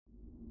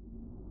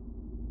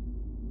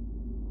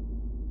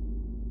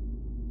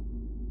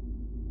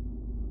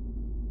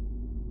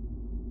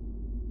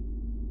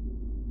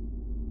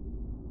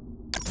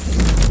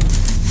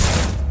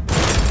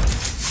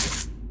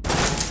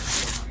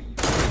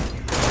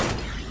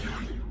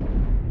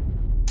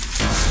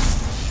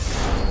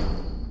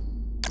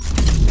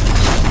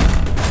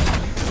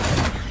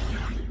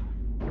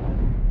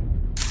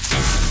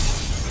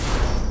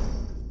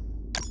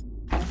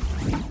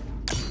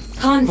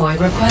Convoy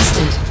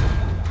requested.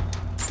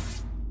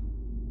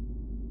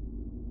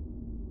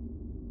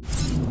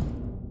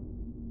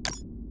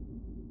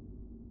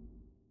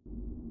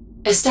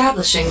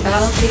 Establishing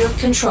battlefield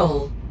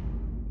control.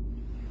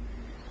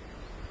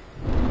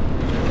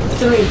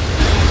 3,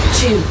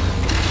 2,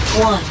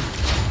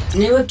 1.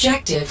 New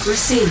objective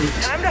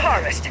received. Time to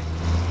harvest.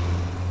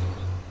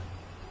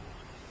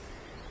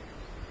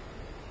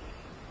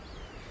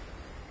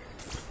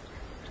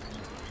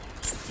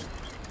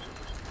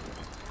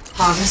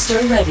 Harvester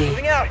ready.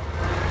 Moving out.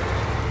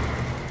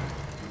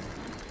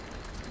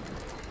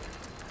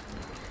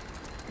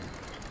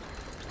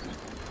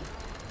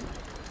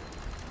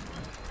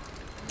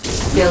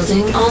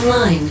 Building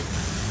online.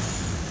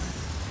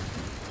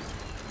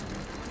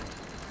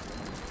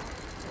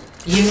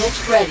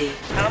 Unit ready.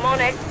 I'm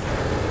on it.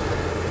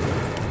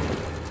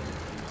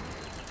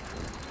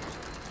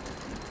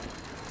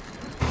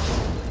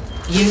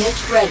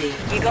 Unit ready.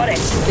 You got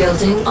it.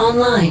 Building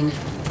online.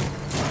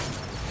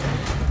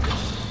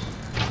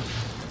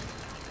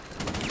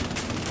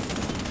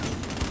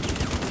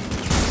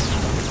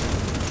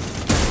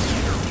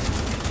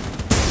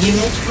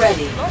 Unit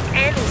ready. Lock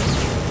and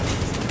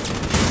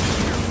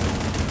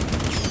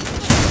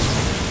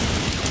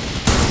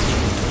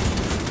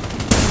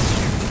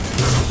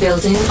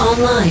Building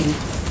online.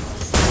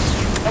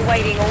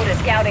 awaiting order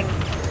scouting.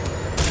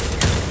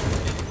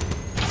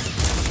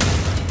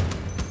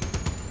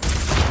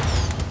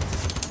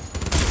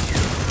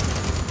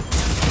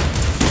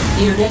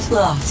 Unit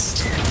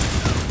lost.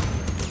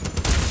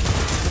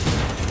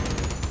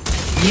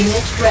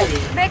 Unit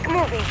ready. Make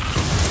moving.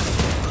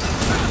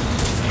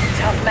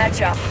 Tough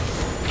matchup.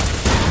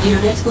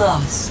 Unit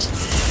lost.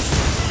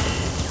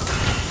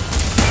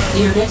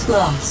 Unit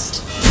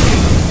lost.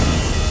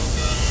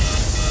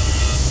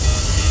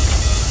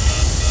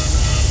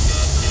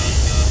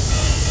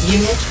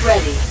 Unit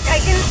ready.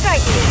 Titan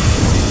striking.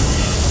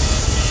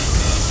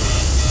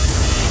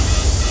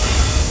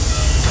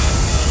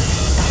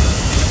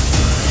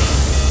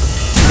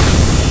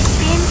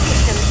 Beam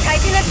systems.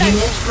 Titan advanced.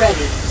 Unit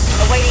ready.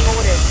 Awaiting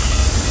orders.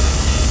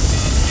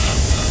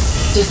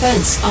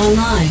 Defense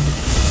online.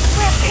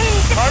 We're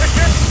pinned.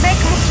 Harvester.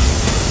 Make move.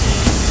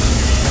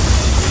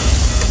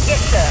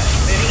 Yes, sir.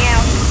 Moving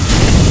out.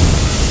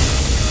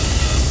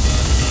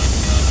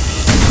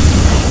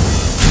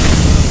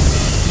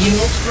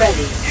 Unit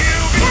ready.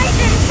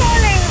 Titan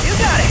falling. You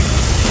got it.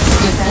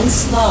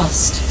 Defense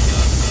lost.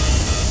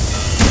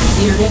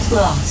 Unit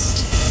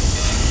lost.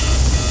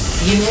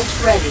 Unit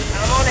ready.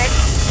 I'm on it.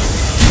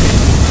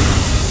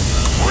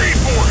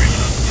 Reporting.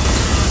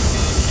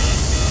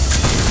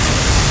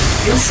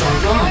 Missile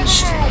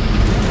launched.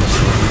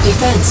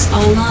 Defense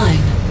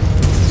online.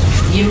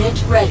 Unit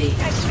ready.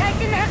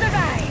 Titan has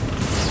arrived.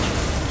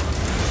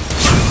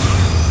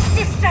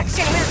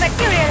 Destruction will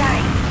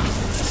materialize.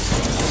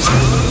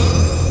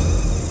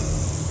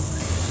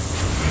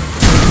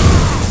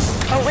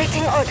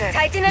 Awaiting order.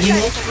 Titan advanced.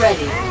 Unit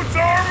ready. Boots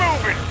are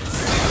moving.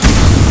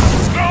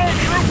 Zone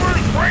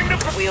troopers, bring the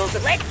Wheels.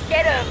 Let's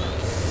get 'em.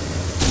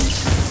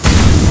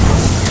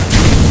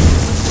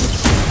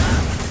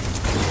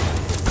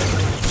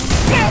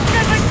 Get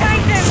the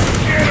Titan.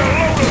 get a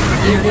load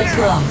of Unit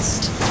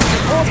lost.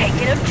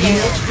 Taking them down.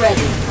 Unit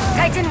ready.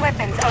 Titan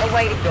weapons are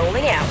awaiting.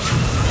 Rolling out.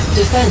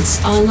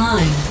 Defense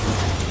online.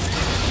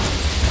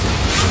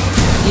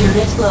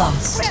 Unit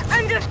lost. We're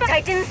under fire.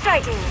 Titan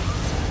striking.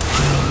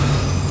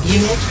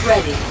 Unit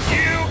ready.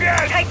 You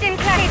got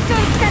TheChanClan.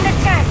 Don't stand a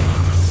chance.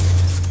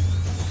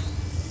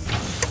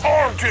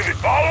 armed to the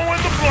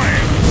following the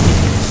plan.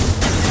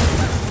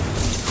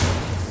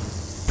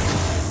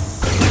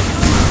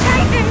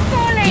 Titan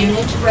falling.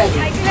 Unit ready.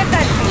 Titan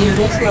advancing.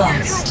 Unit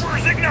lost.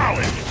 Troopers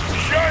acknowledged.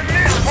 Shutting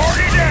this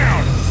party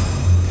down.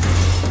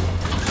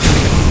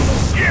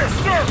 Yes,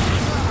 sir.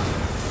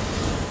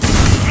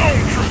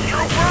 Zone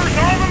troopers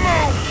on the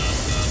move.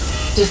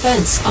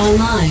 Defense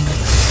online.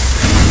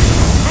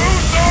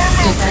 Boots are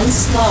moving.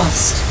 Defense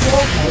lost.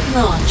 Warhead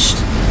launched.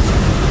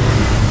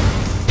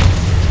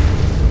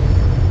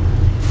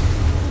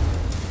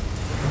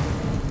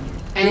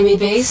 Enemy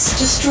base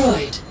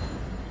destroyed.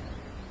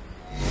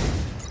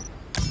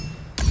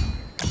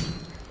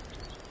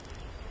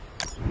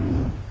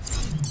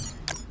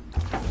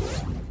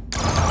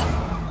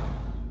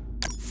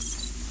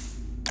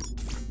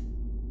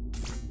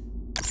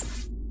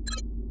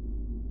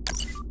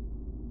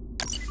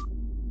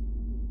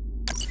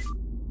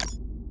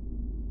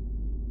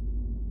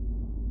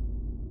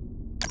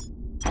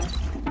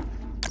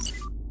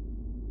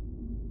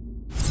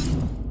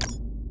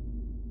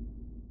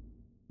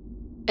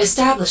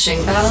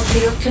 Establishing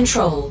battlefield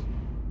control.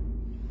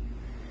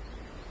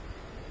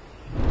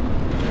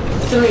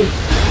 3,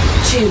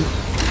 2,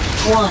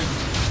 1.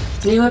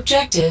 New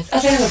objective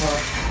available.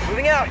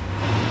 Moving out.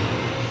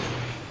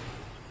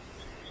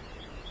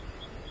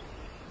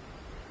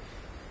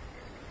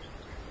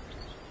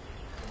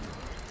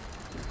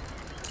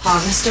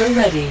 Harvester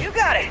ready. You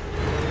got it.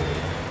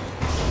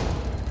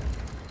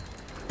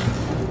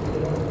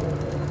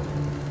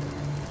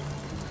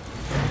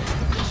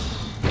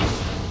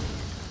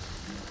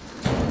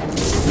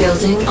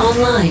 Building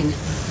online.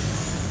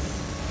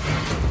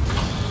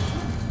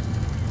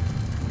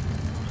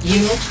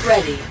 Unit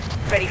ready.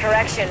 Ready for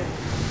action.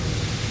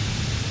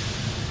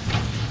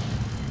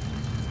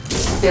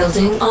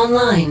 Building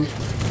online.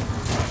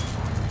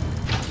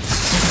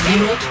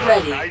 Unit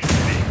ready. Nice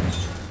speed.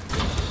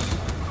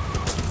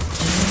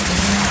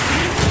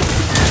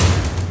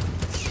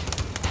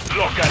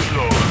 Lock and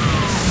load.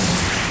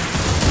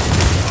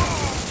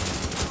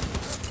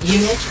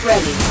 Unit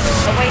ready.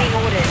 Awaiting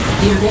orders.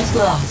 Unit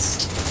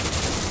lost.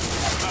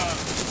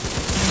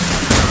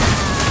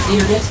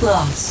 Unit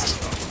lost.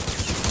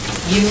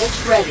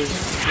 Unit ready.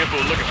 People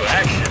looking for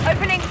action.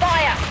 Opening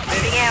fire.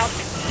 Moving out.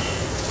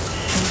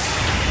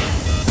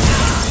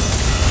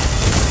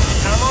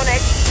 I'm on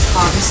it.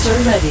 Harvester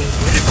ready.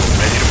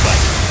 Ready to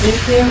fight.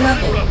 Nuclear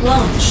weapon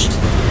launched.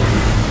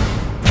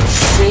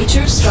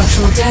 Major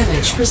structural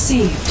damage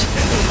perceived.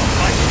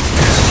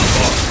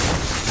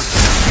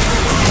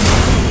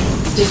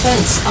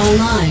 Defense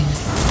online.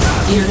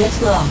 Unit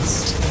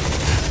lost.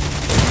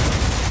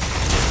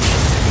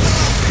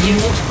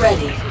 Unit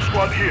ready.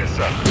 Squad here,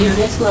 sir.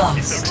 Unit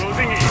lost. They're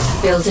closing in.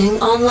 Building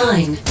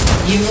online.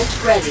 Unit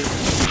ready.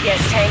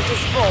 Yes, tank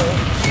is full.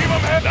 Keep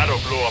 'em head. That'll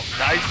blow up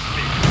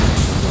nicely.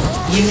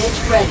 Unit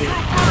ready.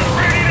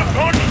 Ready to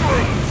punch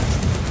through.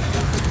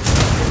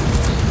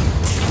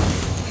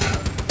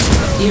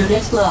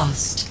 Unit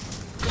lost.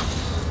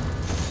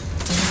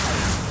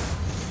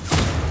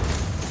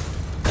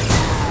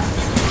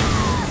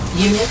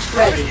 Unit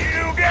ready.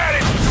 You got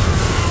it.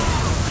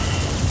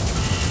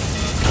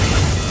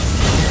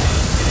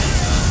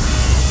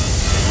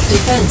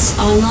 Defense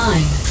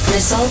online.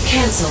 Missile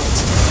cancelled.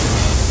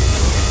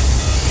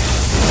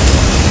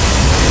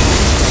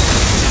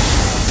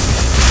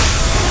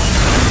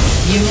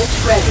 Unit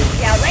ready.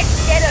 Now let's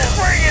get him.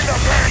 Bring in the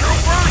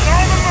paratroopers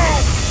on the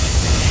move.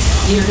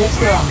 Unit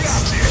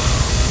lost.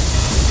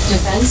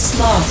 Defense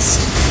lost.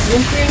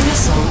 Nuclear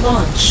missile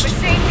launched.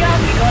 Machine gun,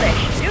 you got it.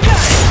 You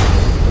got it.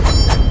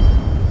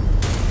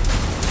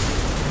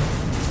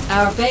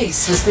 Our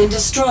base has been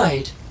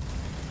destroyed.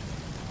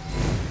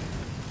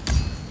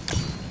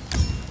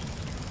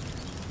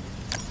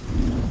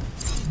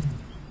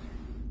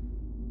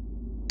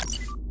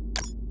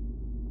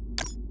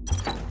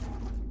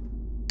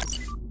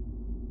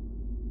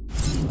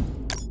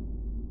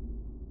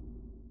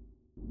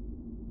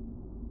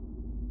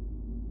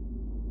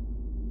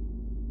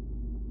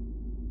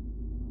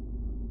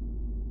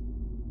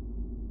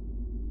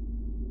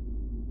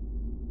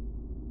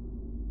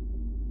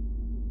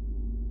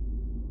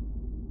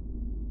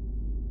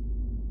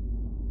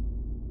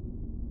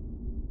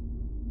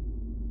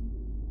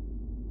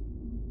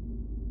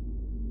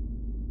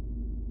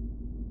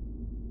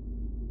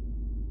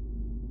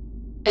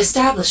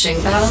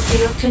 Establishing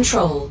battlefield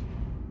control.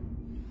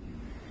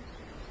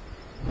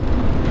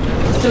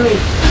 3,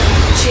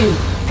 2,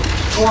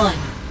 1.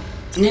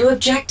 New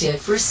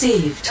objective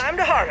received. Time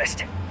to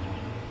harvest.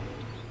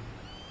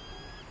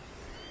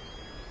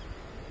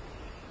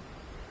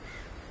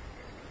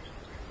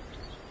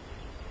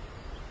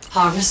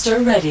 Harvester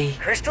ready.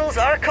 Crystals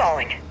are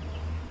calling.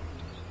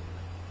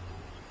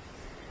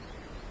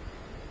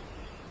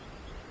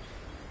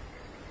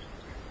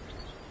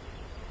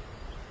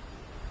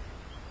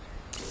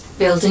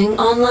 Building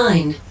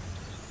online.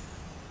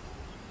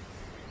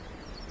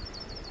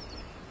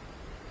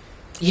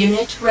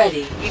 Unit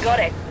ready. You got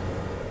it.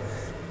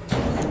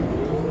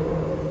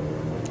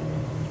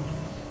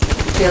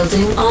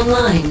 Building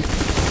online.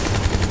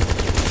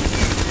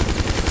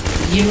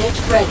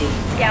 Unit ready.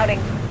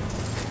 Scouting.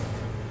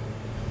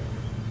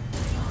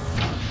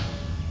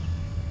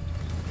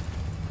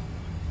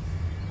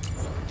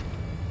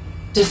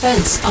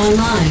 Defense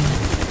online.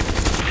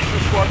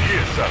 Eagle squad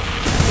here, sir.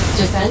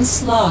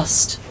 Defense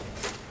lost.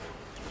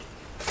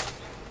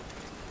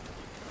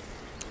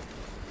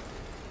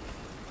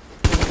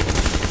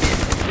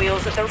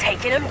 Wheels of them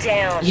taking them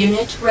down.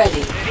 Unit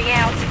ready. Moving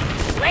out.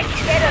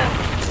 Let's get him.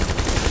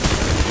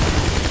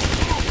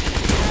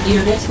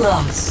 Unit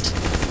lost.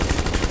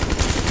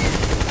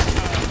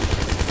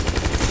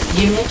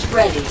 Unit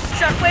ready.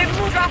 Shockwave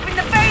will drop in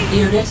the face.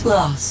 Unit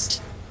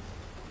lost.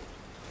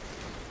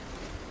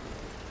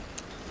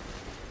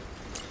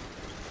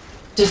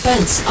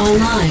 Defense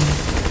online.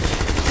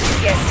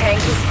 Yes,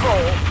 tank is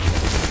full.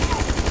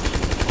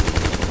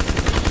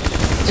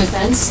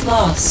 Defense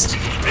lost.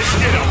 Let's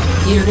get 'em.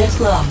 Unit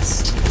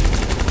lost.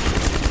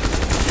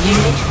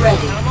 Unit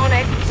ready. I'm on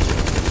it.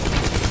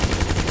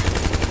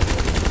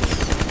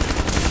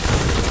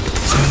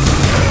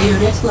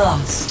 Unit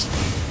lost.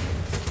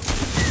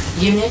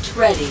 Unit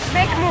ready.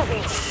 Make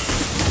moving.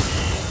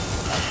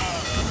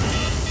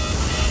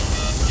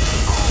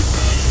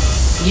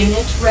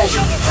 Unit ready.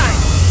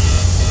 Time.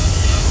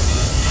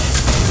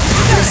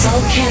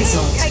 Missile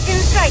cancelled.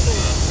 Titan striking.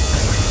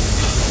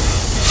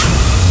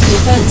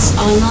 Defense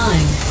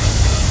online.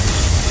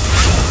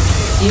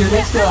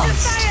 Unit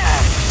lost. Fire.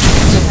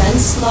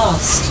 Defense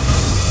lost.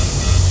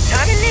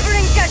 I'm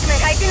delivering judgment.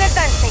 Titan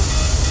advancing.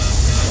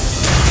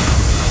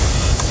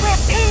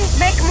 We're pinned.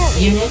 Make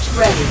moving. Unit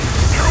ready.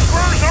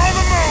 Troopers on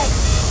the move.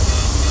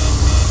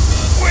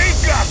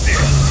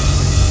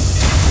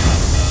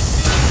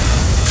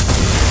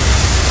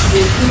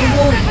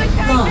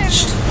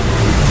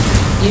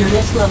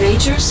 Unit low.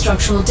 Major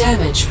structural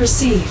damage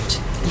perceived.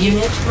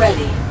 Unit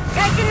ready.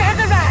 Titan has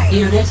arrived.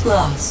 Unit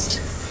lost.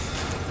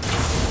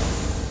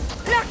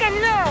 Lock and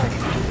load.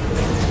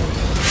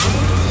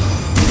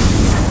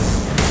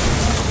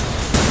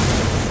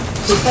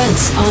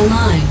 Defense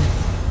online.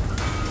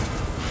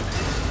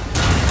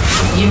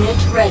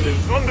 Unit ready.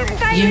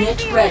 Thunderbolt.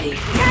 Unit ready.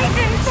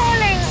 Titan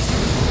falling.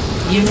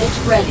 Unit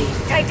ready.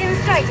 Titan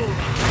sighting.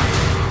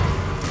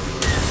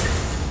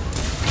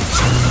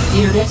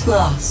 Unit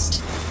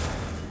lost.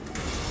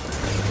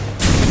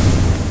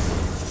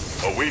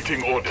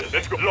 Awaiting orders.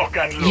 Let's go. Lock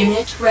and load.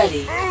 Unit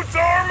ready. Boots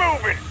are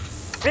moving.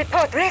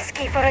 Report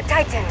risky for a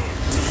Titan.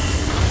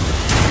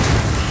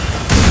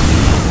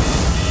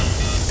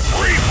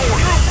 3-4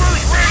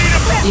 troopers ready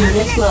to...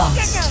 Unit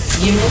lost.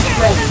 Unit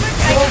ready.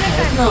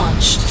 Warhead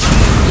launched.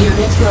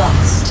 Unit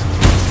lost.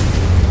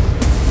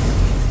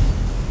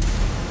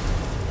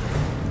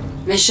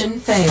 Mission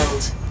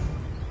failed.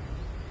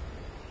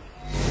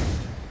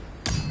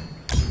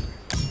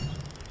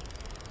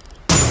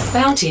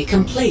 Bounty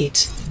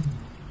complete.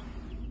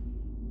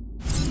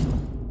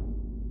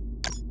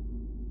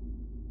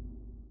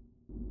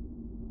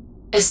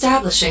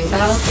 Establishing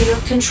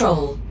battlefield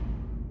control.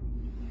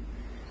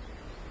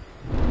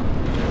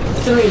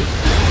 3,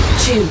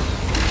 2,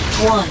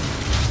 1.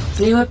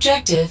 New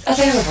objective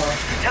available.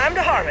 Time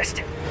to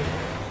harvest.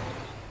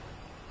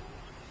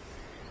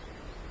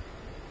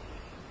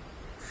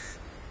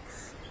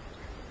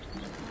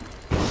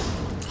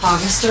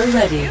 Harvester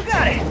ready. You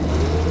got it.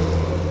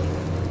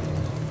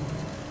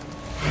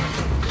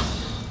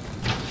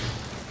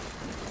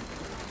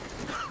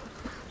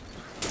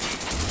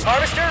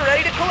 Harvester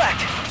ready to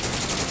collect.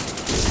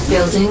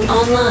 Building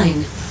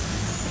online.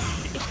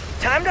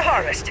 Time to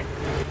harvest.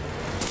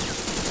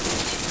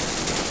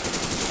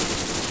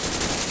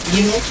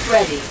 Unit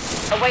ready.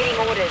 Awaiting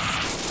orders.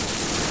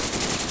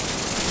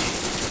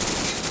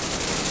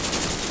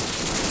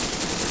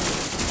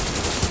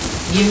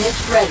 Unit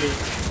ready.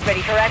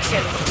 Ready for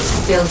action.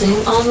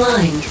 Building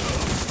online.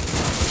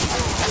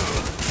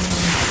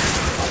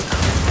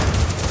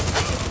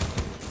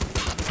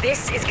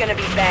 This is gonna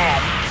be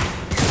bad.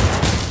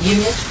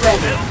 Unit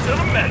ready. Metal to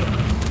the metal.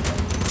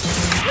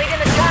 Leading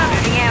the charge.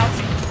 Moving out.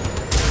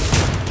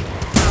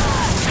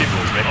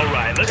 Vehicles ready. All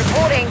right, let's...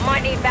 Reporting.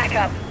 Might need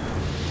backup.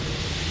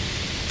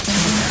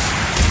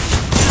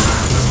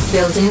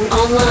 Building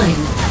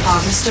online.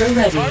 Harvester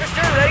ready.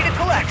 Harvester ready to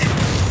collect.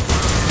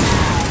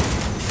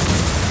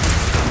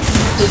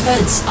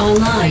 Defense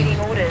online.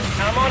 Awaiting orders.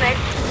 I'm on it.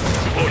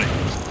 Reporting.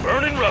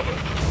 Burning rubber.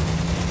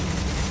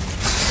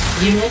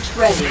 Unit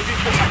ready. Ready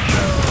for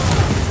action.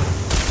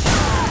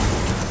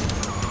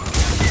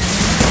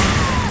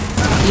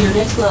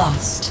 Unit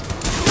lost.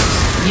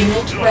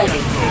 Unit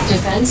ready.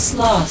 Defense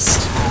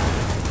lost.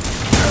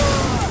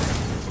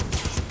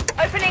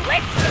 Opening.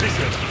 Let's.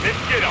 Listen,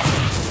 let's get up.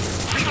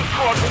 Missile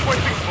squad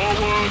requesting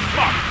forward.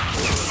 Mark.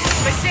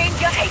 Machine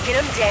gun taking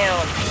them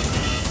down.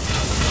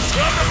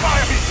 Under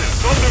fire pieces.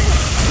 On the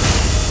move.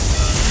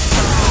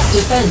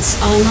 Defense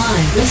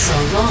online.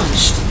 Missile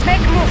launched.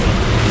 Make moving.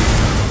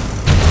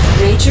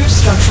 Major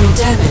structural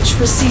damage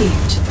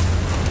perceived.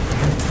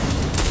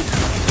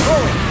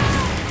 Rolling.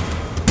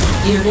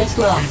 Unit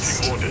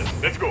lost. Orders.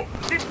 Let's go.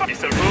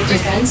 It's a road.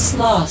 Defense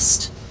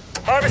lost.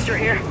 Harvester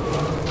here.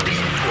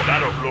 Missile squad.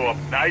 That'll blow up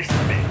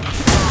nicely.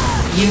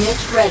 Unit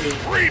ready.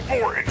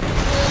 Reporting.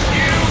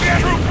 You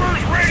get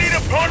troopers ready to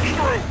punch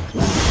through.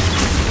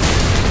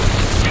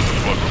 Missile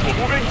squad report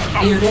moving.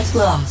 Out. Unit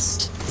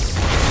lost.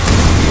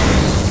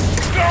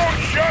 Don't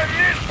shut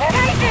this part.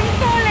 Titan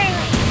falling.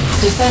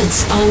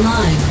 Defense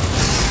online.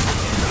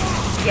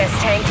 Yes,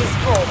 tank is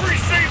full.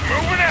 Receive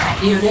moving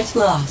out. Unit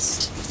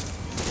lost.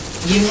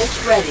 Unit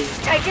ready.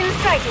 Titan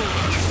sighting.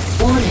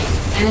 Warning.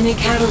 Enemy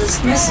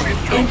catalyst missile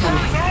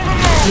incoming.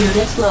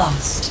 Unit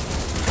lost.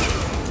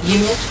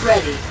 Unit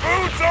ready.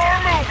 Boots are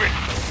moving.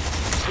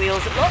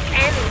 Wheels lock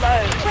and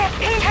load. We're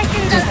pinned.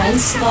 Titan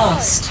Defense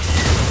lost.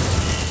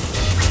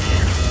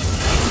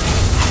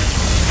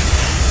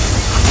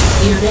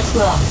 Unit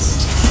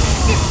lost.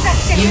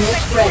 Distraction.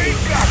 Unit ready.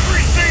 Got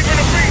receiving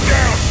a beat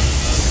down.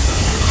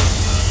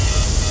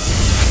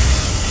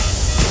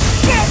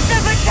 Death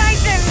of a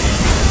Titan.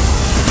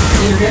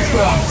 Unit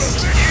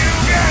lost. You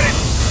got it.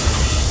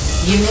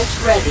 Unit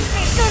ready.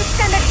 We don't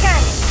stand a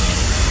chance.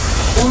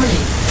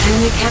 Warning.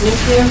 Enemy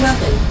nuclear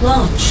weapon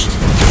launched.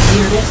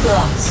 Unit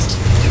lost.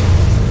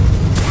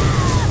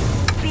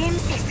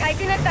 BM6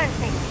 Titan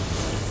advancing.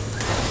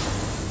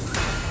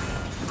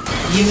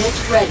 Unit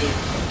ready.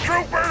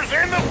 Troopers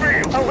in the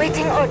field.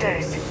 Awaiting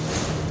orders.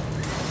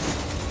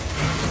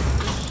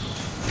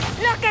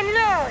 Lock and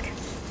load.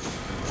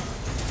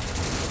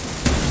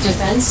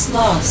 Defense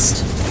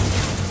lost.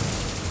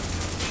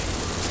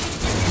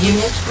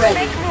 Unit ready.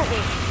 Make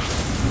moving.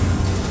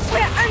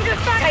 We're under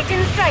fire.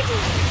 Titan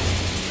striking.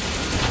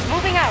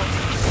 Moving out.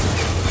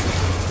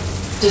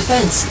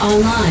 Defense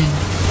online.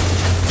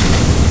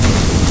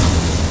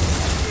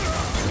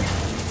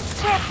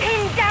 We're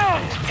pinned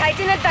down.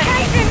 Titan advancing.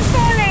 Titan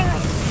falling.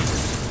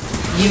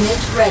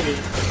 Unit ready.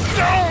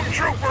 Zone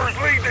troopers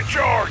lead the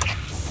charge.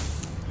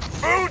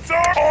 Boots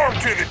are armed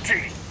to the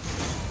teeth.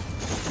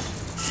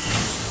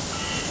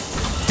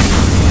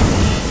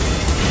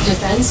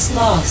 Defense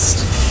lost.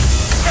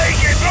 Take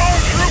it,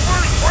 lone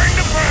troopers, bring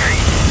the pain.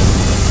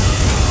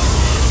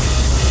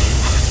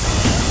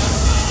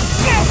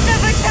 Yes,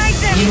 advertise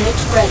them! Unit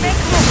ready.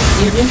 Make room.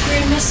 Your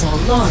nuclear missile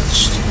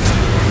launched.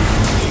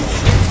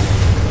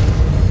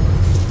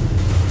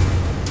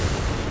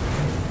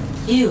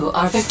 You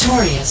are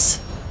victorious.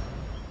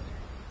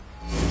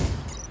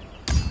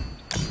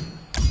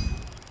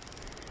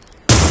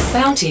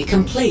 Bounty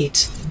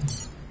complete.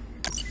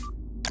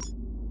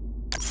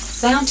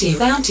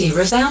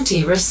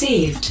 Bounty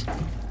received.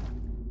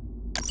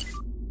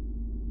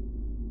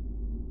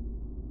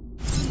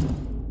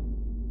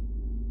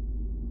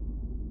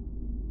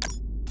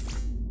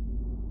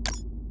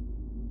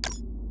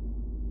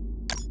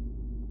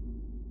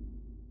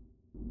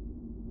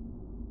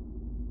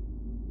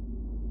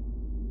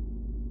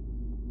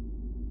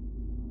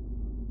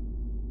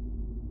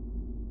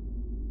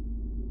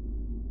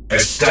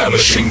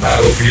 Establishing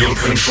battlefield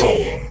control.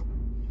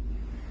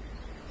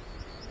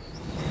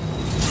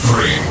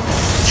 3,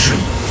 2,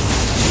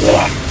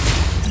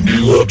 1.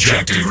 New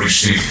objective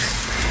received.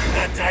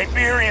 That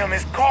Tiberium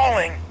is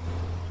calling.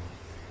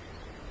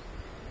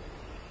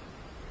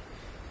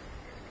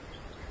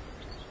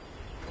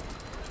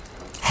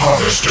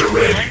 Harvester Time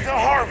ready. to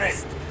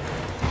harvest.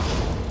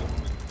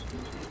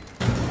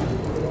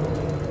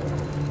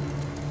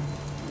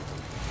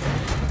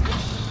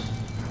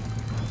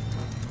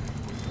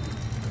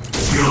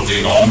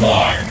 Building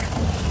online.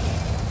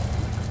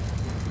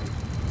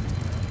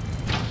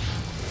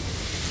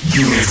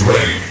 Unit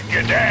ready.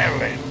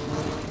 Skedaddling.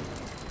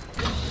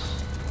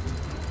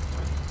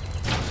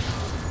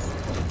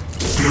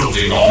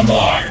 Building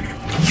online.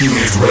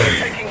 Unit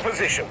ready. Taking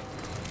position.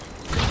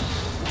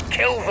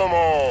 Kill them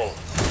all.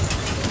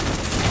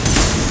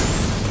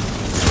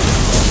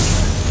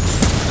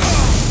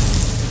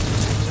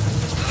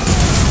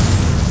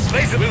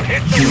 Laser will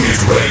hit the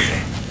Unit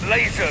ready.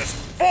 lasers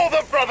for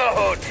the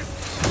Brotherhood.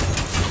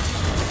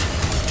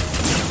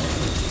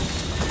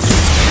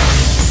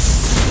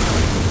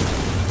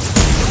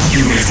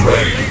 Unit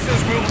ready.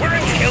 Lasers will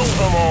kill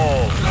them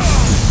all.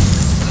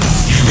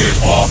 Unit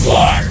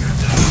offline.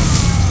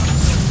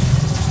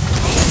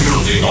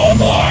 Building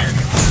online.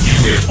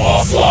 Unit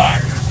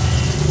offline.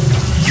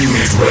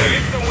 Unit ready.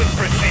 Hit them with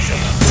precision.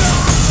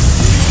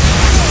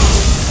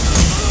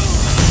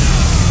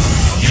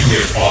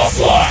 Unit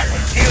offline.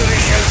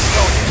 Artillery shells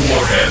loaded.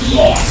 Warhead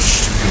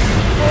launched.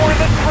 For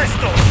the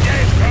crystals.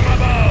 Dead from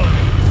above.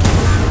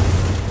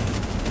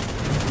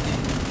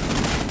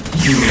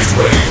 Unit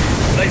ready.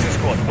 Laser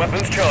squad,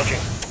 weapons charging.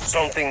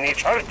 Something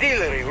needs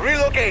artillery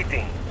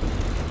relocating.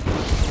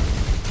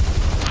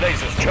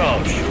 Lasers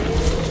charged.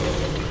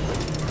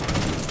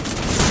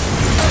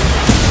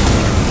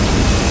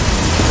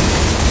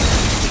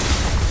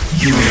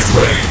 Unit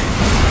ready.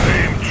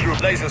 Same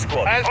troop. Laser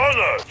squad. And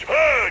honor.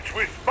 Purge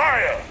with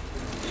fire.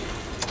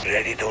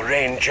 Ready to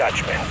rain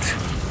judgment.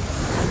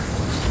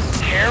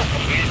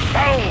 Careful. We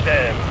found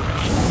them.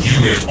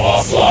 Unit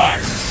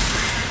offline.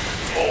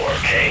 More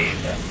cave.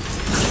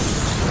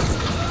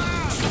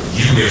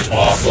 Unit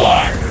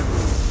offline.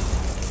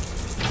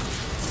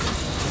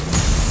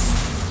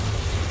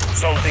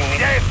 Something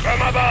dead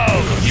from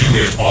above.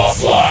 Unit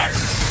offline.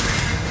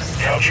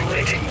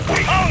 Calculating.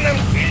 We found them.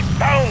 We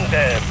found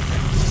them.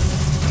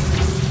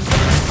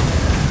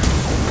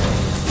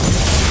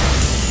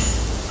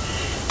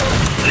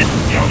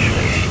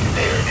 Calculating.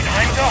 There.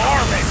 Time to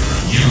harvest.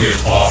 Unit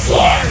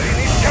offline.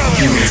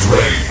 Unit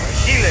ready.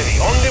 Artillery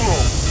on the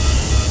move.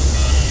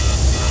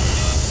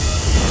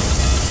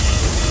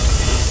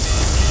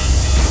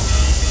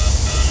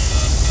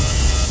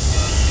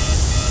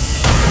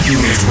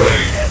 Unit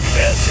ready.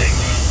 Advancing.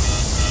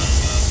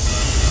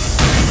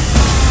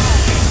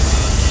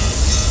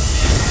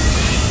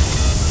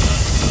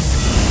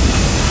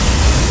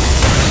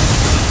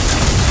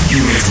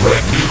 Unit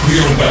ready.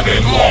 Nuclear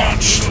weapon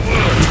launched.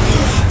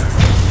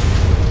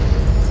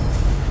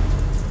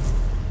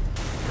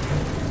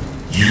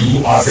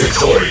 You are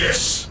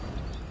victorious.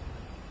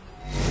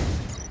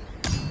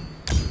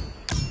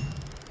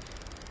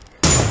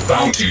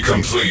 Bounty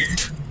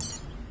complete.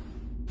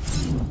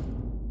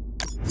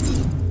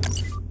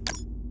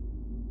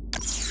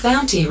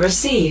 Bounty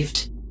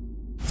received.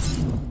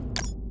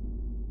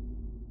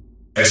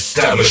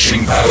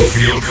 Establishing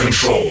battlefield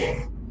control.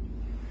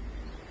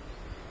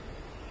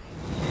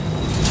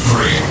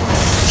 3,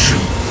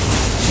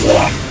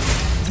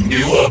 2, 1.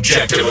 New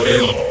objective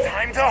available.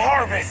 Time to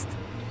harvest.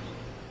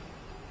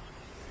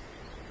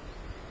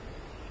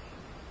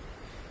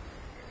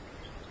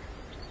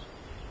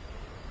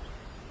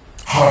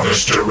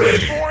 Harvester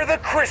ready. For the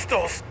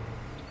crystals.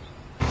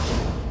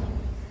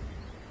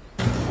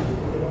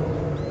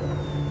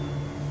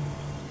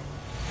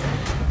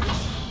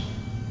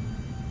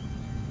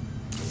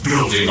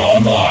 Building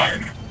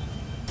online.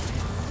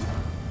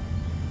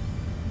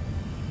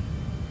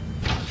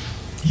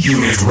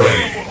 Unit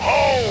ready.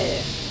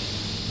 Oh!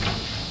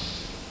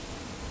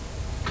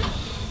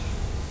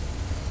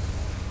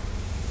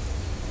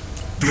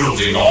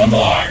 Building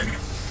online.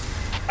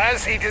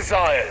 As he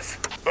desires.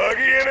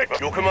 Buggy in it.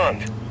 Your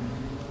command.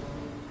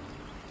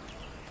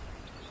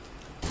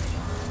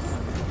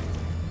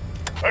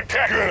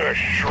 Attack! Gonna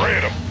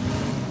shred him.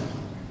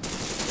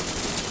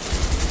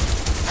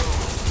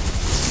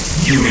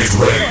 Unit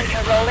ready.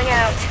 You're rolling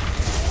out.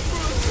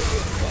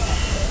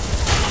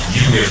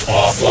 Unit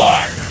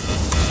offline.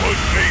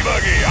 Push me,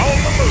 buggy,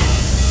 on the move.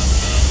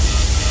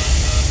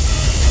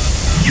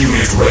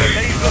 Unit ready.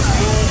 Laser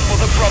move for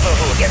the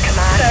Brotherhood. Your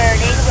command.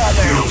 Burning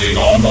rubber. Building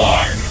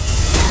online.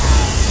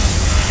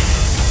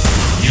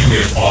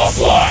 Unit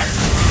offline.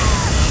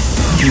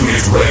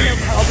 Unit ready.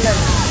 Problem.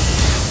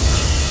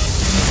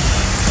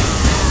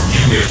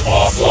 Unit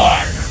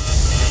offline.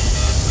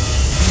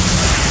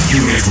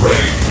 Unit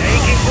ready.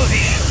 Taking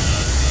position.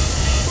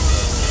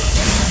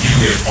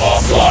 Unit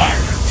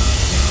offline.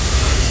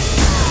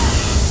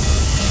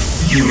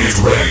 Unit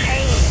ready.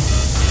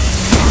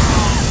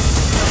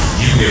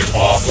 Unit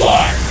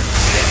offline.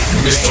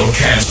 Missile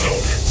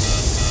cancelled.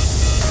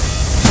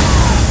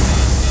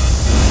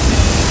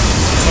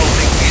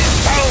 Something is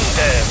found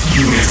there.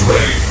 Unit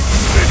ready.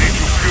 Ready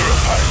to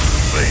purify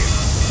the flame.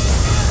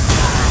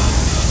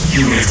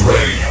 Unit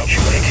ready.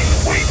 Calculating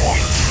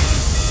waypoints.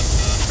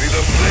 Be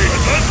the flame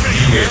advancing.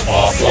 Unit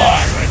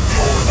offline. And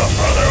for the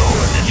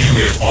Brotherhood.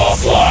 Unit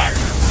offline.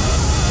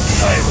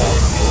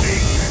 Cyborg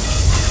moving.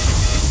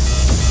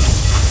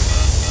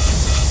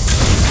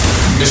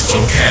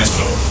 Missile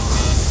cancelled.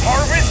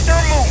 Harvester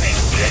moving.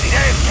 Ready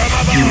from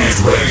above. Unit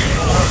ready.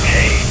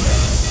 Okay.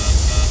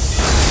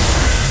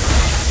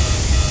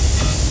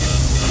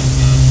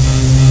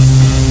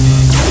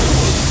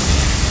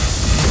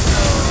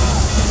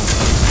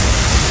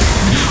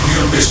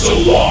 Nuclear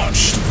missile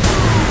launched.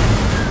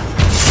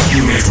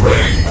 Unit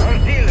ready.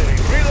 Artillery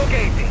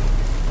relocating.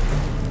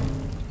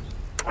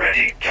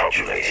 Ready.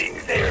 Calculating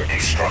their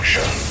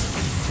destruction.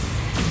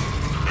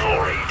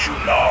 Glory to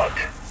Nod.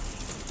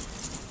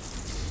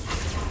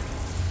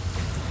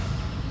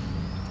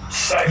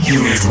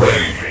 Unit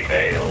ready.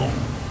 Prevail.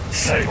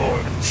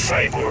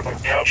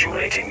 Cyborg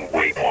calculating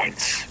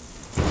waypoints.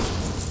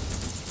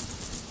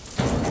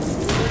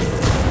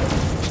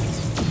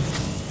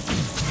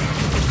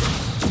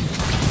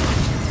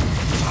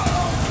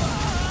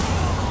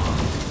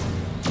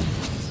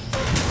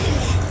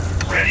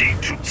 Ready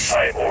to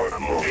cyborg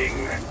moving.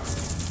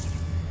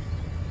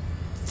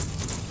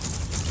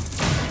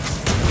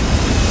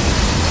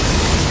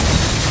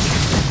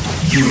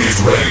 Unit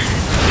ready.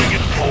 Bring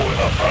it for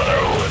the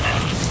Brotherhood.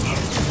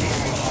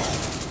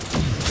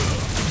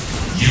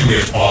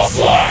 Unit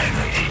offline.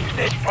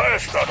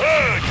 First the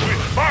Purge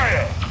with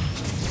fire.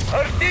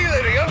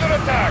 Artillery under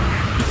attack.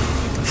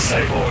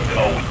 Cyborg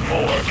mode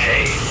 4K.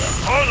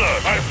 Honor,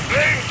 my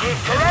flames will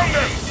surround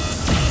them.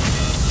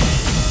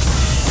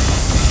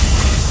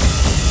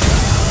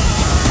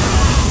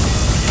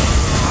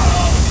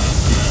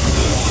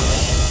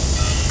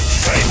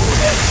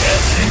 Cyborg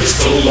advancing.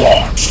 Missile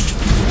launched.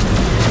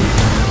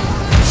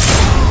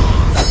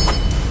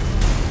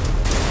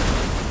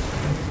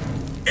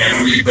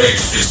 Enemy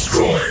base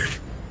destroyed.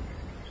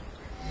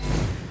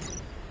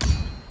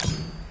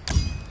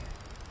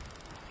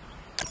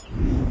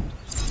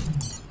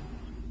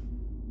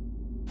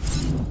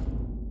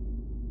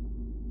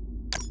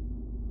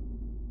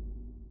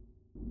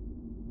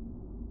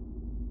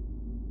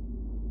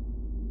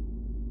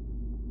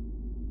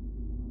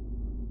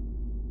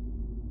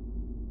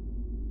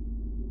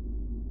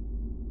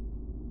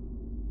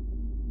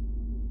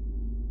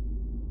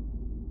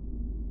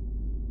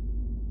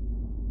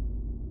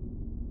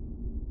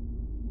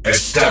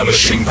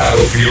 Establishing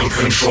battlefield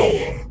control.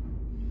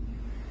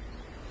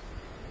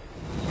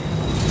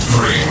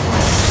 3,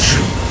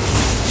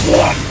 2,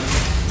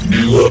 1.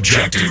 New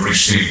objective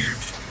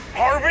received.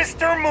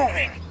 Harvester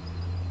moving.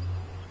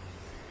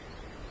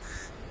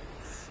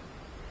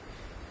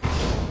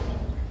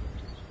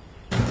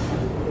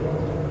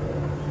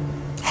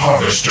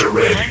 Harvester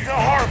ready. Time to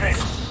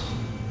harvest.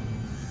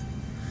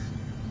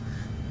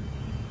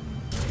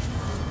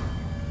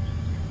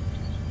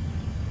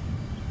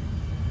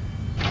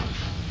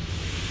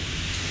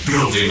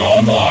 Building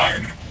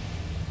online.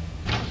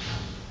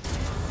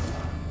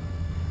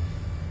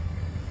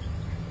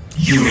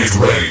 Unit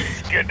ready.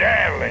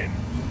 Skedaddling.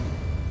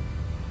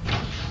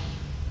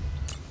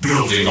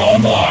 Building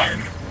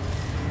online.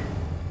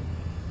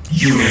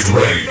 Unit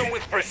ready. Them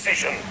with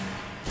precision.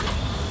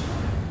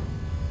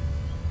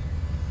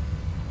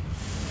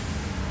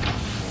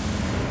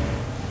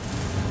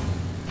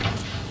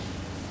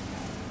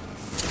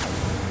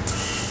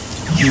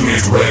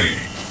 Unit ready.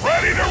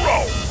 Ready to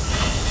roll.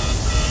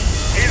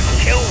 He's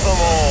killed them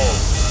all.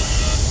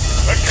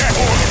 Attack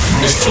order.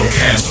 Missile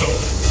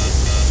cancelled.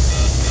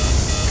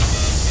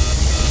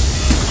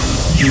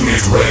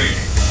 Unit ready.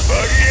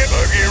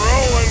 Buggy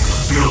rolling.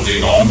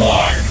 Building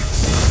online.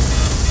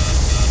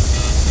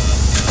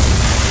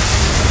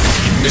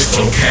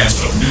 Missile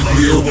cancelled.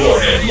 Nuclear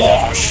warhead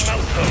launched.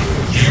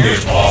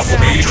 Unit off.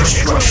 Major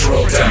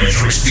structural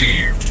damage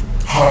received.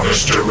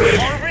 Harvester ready.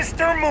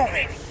 Harvester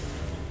moving.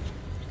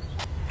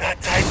 That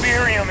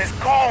Tiberium is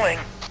calling.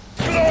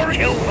 Glory!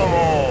 Kill them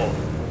all!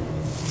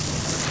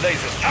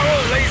 Lasers. Our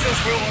lasers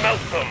will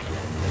melt them.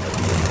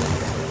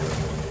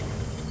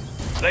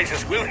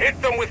 Lasers will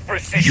hit them with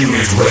precision.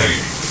 Unit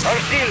ready.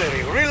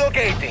 Artillery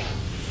relocating.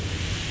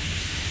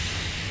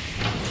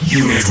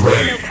 Unit No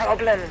ready.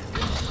 problem.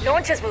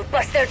 Launchers will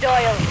bust their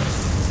dial.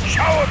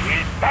 Shower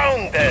will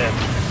pound them.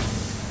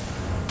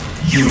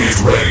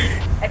 Unit ready.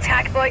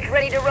 Attack bike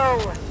ready to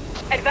roll.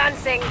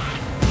 Advancing.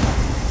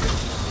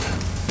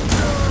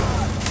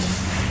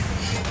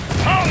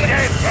 Pound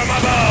it from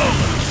above.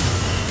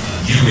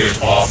 Unit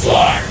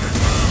offline.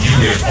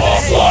 Unit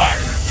offline.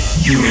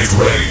 Unit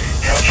ready.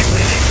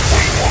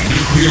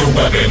 Nuclear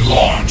weapon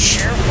launch.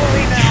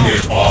 Carefully now.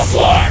 Unit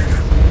offline.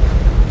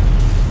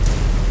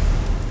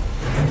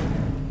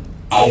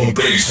 Our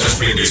base has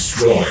been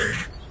destroyed.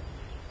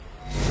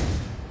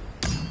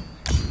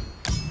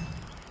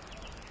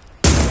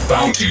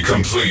 Bounty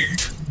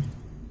complete.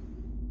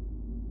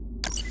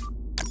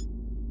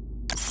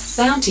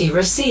 Bounty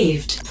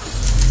received.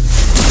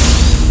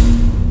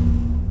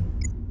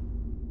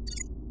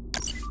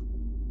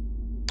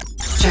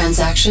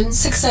 Transaction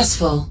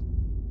successful.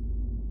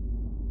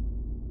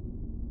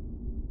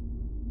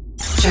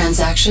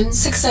 Transaction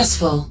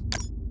successful.